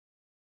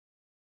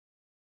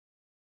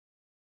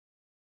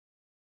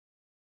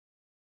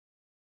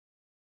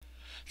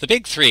The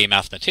big three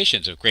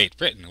mathematicians of Great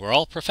Britain were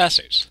all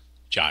professors: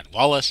 John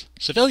Wallis,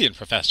 Savilian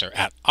professor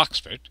at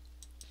Oxford;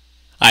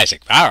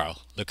 Isaac Barrow,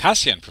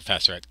 Lucasian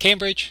professor at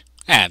Cambridge;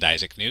 and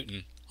Isaac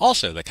Newton,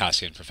 also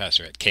Lucasian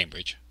professor at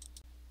Cambridge.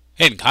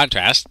 In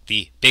contrast,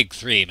 the big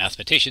three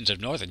mathematicians of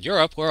Northern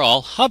Europe were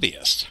all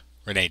hobbyists: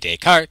 René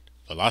Descartes,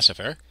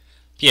 philosopher;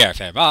 Pierre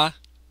Fermat,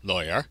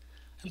 lawyer;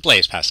 and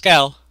Blaise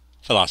Pascal,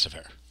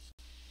 philosopher.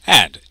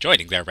 And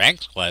joining their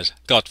ranks was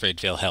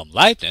Gottfried Wilhelm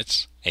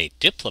Leibniz, a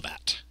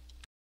diplomat.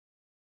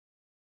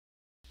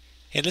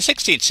 In the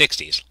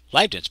 1660s,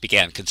 Leibniz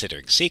began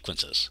considering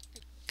sequences.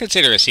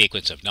 Consider a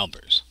sequence of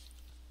numbers.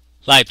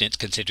 Leibniz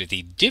considered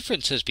the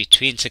differences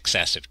between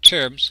successive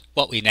terms,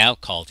 what we now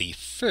call the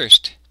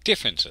first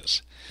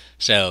differences.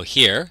 So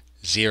here,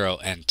 0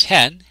 and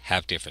 10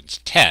 have difference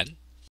 10.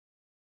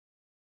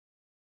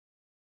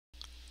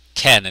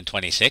 10 and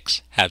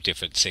 26 have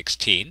difference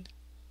 16.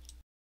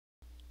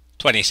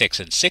 26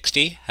 and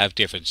 60 have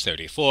difference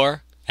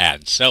 34,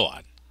 and so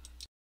on.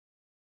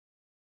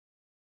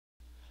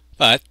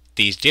 But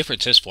these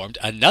differences formed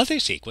another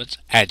sequence,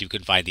 and you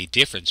can find the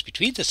difference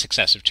between the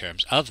successive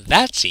terms of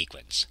that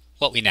sequence,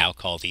 what we now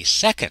call the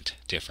second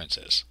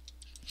differences.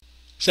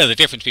 So the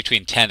difference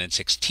between 10 and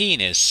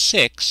 16 is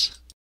 6.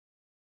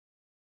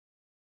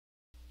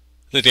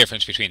 The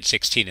difference between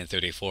 16 and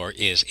 34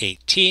 is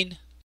 18,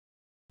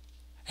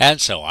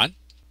 and so on.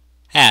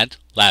 And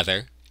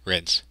lather,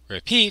 rinse,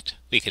 repeat,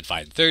 we can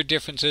find third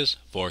differences,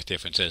 fourth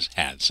differences,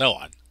 and so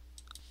on.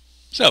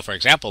 So for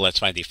example, let's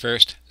find the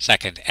first,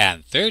 second,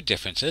 and third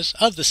differences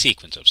of the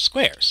sequence of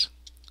squares.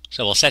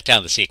 So we'll set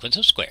down the sequence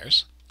of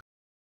squares.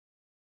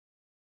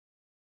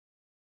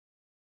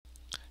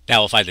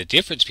 Now we'll find the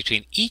difference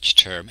between each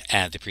term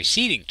and the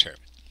preceding term.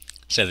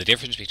 So the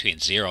difference between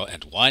 0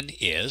 and 1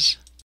 is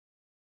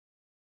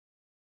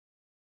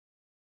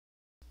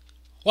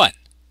 1.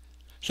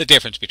 The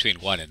difference between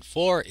 1 and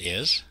 4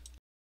 is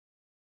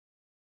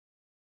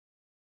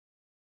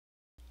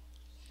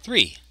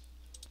 3.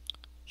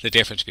 The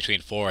difference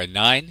between 4 and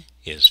 9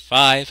 is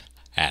 5,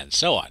 and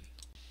so on.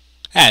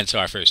 And so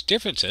our first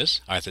differences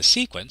are the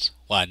sequence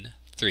 1,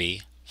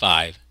 3,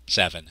 5,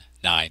 7,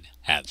 9,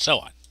 and so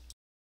on.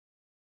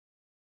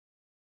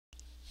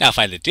 Now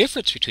find the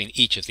difference between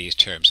each of these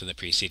terms and the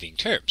preceding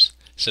terms.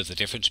 So the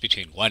difference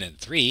between 1 and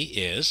 3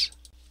 is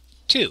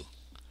 2.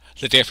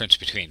 The difference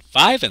between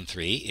 5 and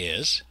 3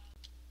 is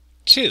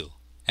 2,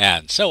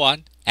 and so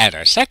on. And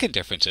our second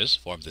differences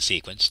form the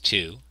sequence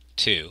 2,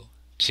 2,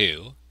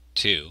 2,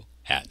 2,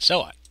 and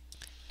so on.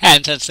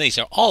 And since these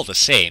are all the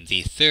same,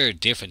 the third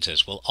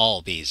differences will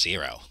all be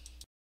 0.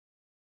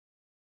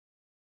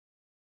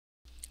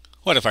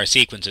 What if our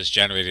sequence is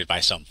generated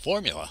by some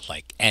formula,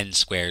 like n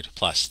squared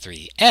plus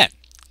 3n?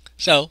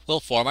 So we'll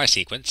form our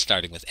sequence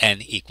starting with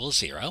n equals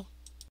 0.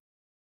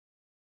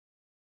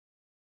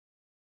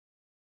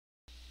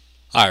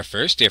 Our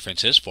first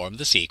differences form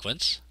the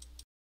sequence.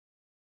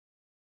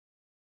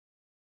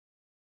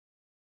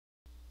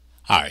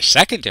 Our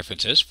second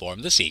differences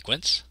form the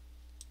sequence.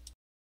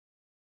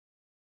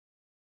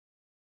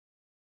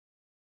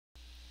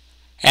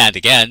 And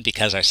again,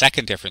 because our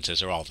second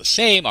differences are all the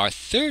same, our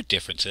third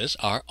differences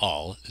are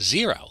all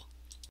 0.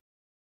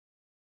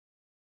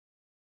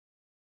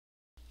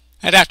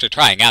 And after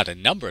trying out a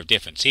number of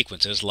different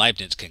sequences,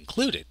 Leibniz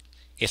concluded,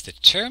 if the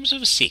terms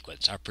of a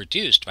sequence are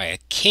produced by a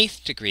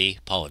kth degree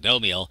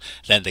polynomial,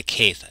 then the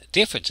kth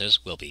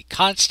differences will be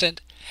constant,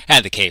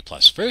 and the k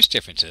plus first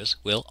differences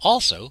will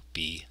also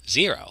be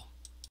 0.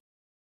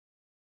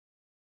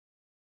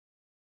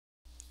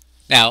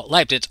 Now,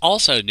 Leibniz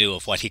also knew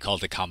of what he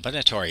called the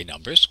combinatory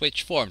numbers,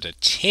 which formed a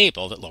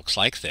table that looks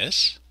like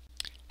this.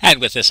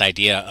 And with this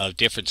idea of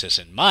differences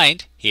in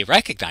mind, he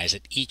recognized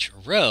that each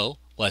row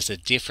was a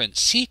different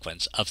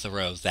sequence of the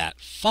row that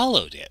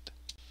followed it.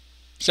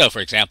 So, for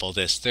example,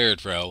 this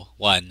third row,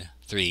 1,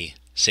 3,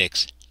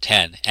 6,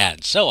 10,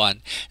 and so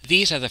on,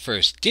 these are the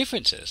first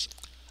differences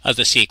of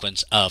the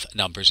sequence of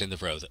numbers in the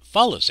row that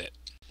follows it.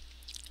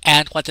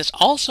 And what this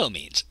also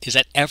means is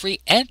that every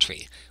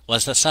entry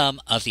was the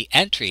sum of the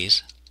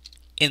entries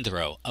in the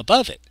row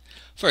above it.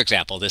 For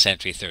example, this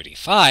entry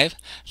 35,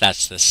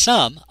 that's the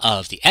sum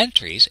of the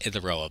entries in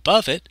the row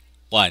above it,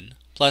 1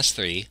 plus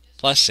 3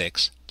 plus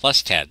 6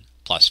 plus 10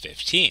 plus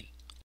 15.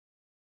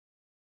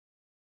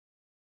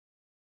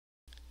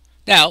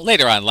 Now,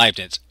 later on,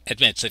 Leibniz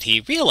admits that he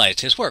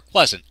realized his work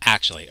wasn't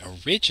actually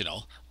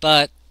original,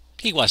 but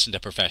he wasn't a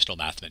professional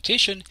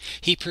mathematician.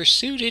 He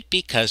pursued it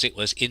because it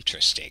was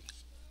interesting.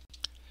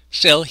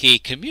 Still, he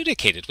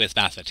communicated with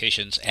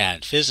mathematicians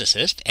and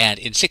physicists, and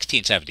in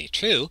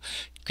 1672,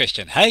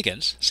 Christian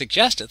Huygens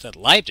suggested that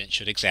Leibniz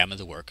should examine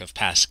the work of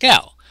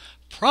Pascal,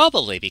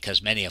 probably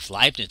because many of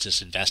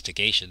Leibniz's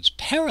investigations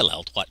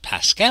paralleled what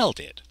Pascal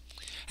did.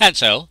 And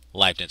so,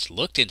 Leibniz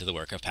looked into the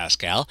work of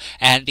Pascal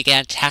and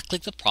began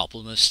tackling the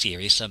problem of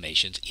series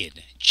summations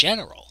in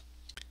general.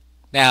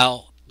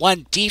 Now,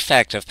 one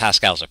defect of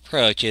Pascal's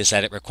approach is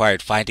that it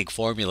required finding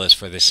formulas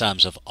for the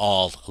sums of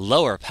all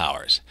lower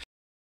powers.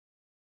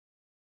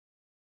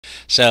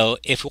 So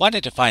if we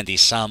wanted to find the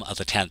sum of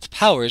the 10th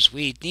powers,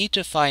 we'd need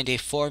to find a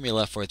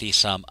formula for the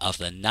sum of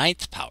the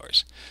 9th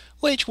powers,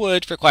 which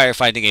would require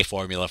finding a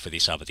formula for the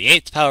sum of the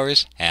 8th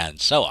powers,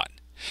 and so on.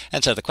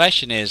 And so the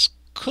question is,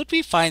 could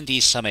we find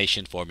these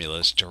summation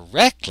formulas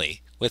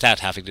directly without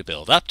having to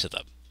build up to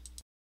them?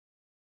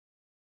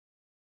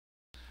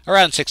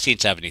 Around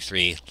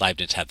 1673,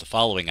 Leibniz had the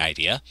following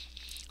idea.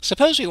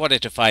 Suppose we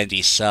wanted to find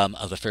the sum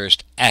of the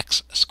first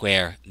x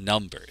square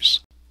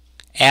numbers.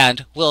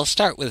 And we'll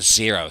start with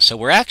 0, so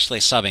we're actually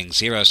summing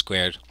 0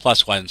 squared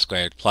plus 1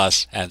 squared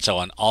plus, and so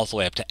on, all the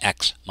way up to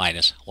x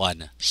minus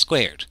 1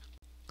 squared.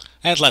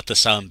 And let the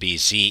sum be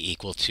z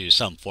equal to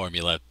some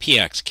formula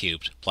px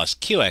cubed plus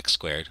qx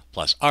squared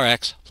plus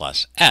rx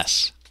plus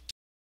s.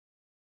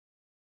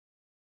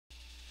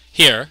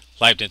 Here,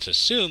 Leibniz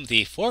assumed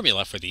the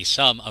formula for the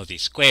sum of the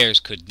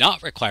squares could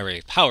not require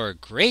a power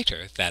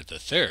greater than the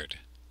third.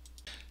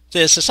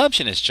 This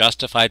assumption is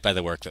justified by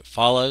the work that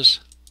follows.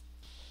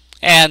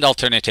 And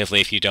alternatively,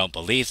 if you don't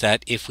believe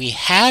that, if we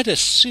had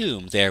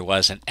assumed there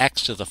was an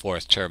x to the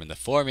fourth term in the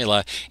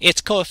formula, its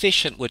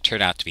coefficient would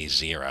turn out to be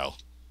 0.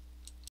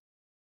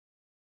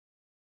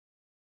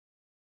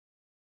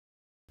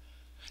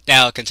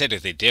 Now consider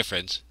the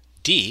difference,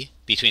 d,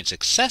 between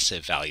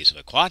successive values of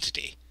a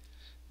quantity.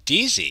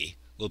 dz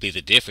will be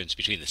the difference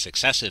between the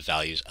successive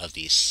values of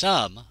the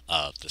sum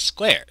of the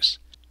squares.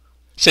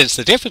 Since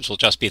the difference will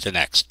just be the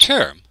next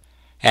term,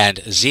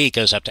 and z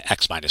goes up to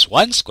x minus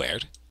 1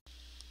 squared,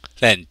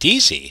 then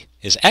dz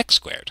is x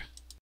squared.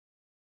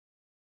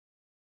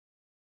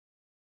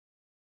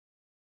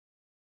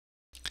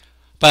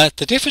 But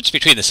the difference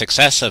between the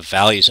successive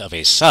values of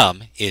a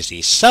sum is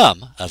the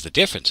sum of the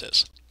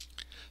differences.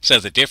 So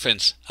the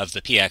difference of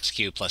the px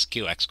cubed plus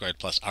qx squared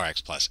plus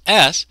rx plus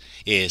s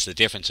is the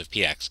difference of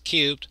px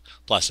cubed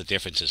plus the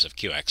differences of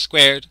qx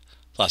squared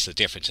plus the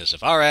differences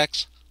of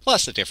rx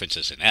plus the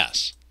differences in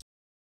s.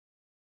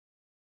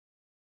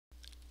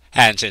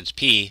 And since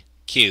p,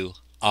 q,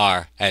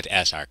 r, and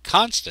s are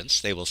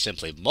constants, they will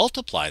simply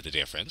multiply the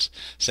difference.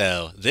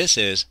 So this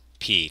is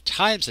p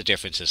times the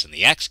differences in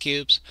the x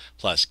cubes,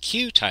 plus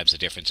q times the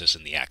differences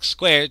in the x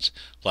squareds,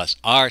 plus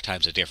r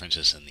times the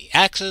differences in the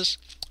x's,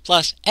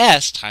 plus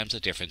s times the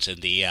difference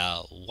in the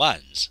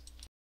ones.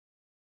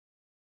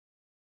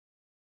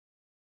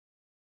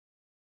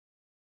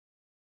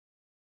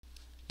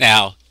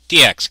 Now,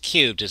 dx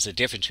cubed is the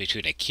difference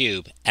between a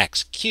cube,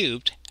 x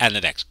cubed, and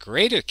the next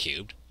greater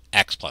cubed,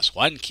 x plus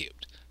 1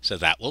 cubed. So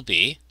that will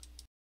be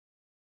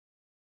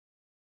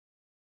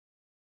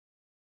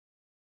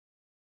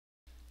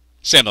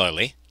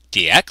similarly,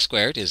 dx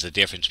squared is the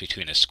difference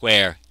between a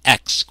square,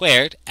 x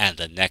squared, and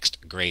the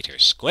next greater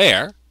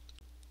square,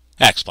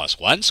 x plus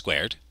 1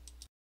 squared.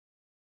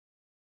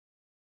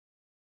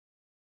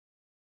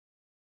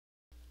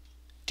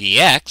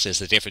 dx is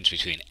the difference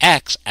between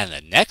x and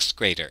the next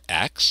greater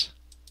x,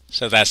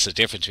 so that's the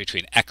difference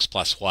between x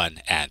plus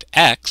 1 and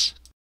x.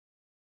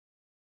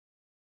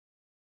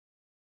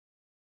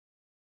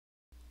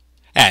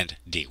 And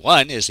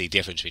d1 is the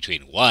difference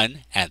between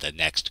 1 and the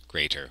next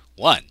greater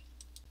 1.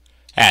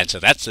 And so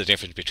that's the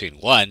difference between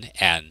 1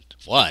 and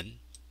 1.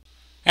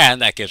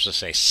 And that gives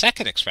us a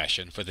second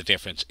expression for the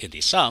difference in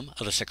the sum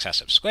of the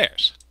successive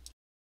squares.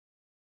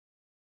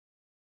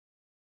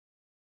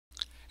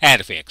 And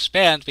if we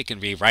expand, we can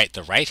rewrite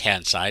the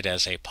right-hand side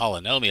as a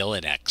polynomial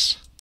in x.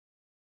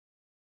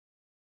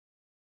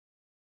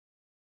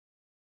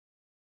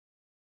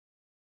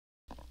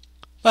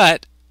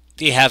 But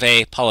you have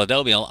a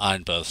polynomial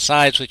on both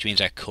sides, which means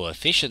our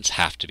coefficients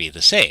have to be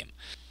the same.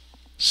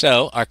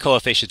 So our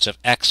coefficients of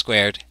x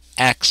squared,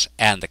 x,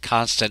 and the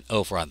constant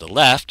over on the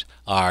left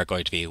are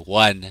going to be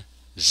 1,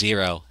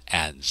 0,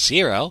 and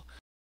 0,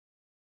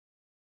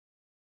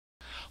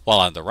 while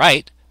on the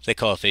right, the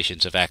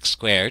coefficients of x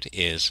squared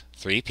is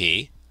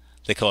 3p,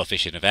 the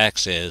coefficient of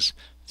x is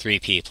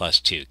 3p plus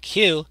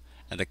 2q,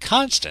 and the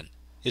constant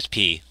is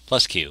p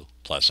plus q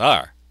plus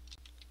r.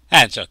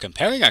 And so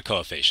comparing our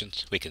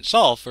coefficients, we can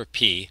solve for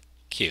p,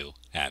 q,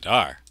 and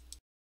r.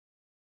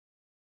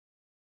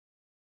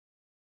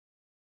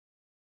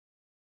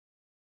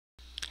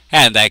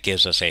 And that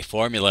gives us a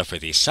formula for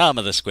the sum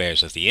of the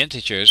squares of the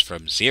integers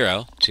from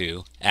 0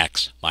 to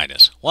x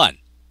minus 1.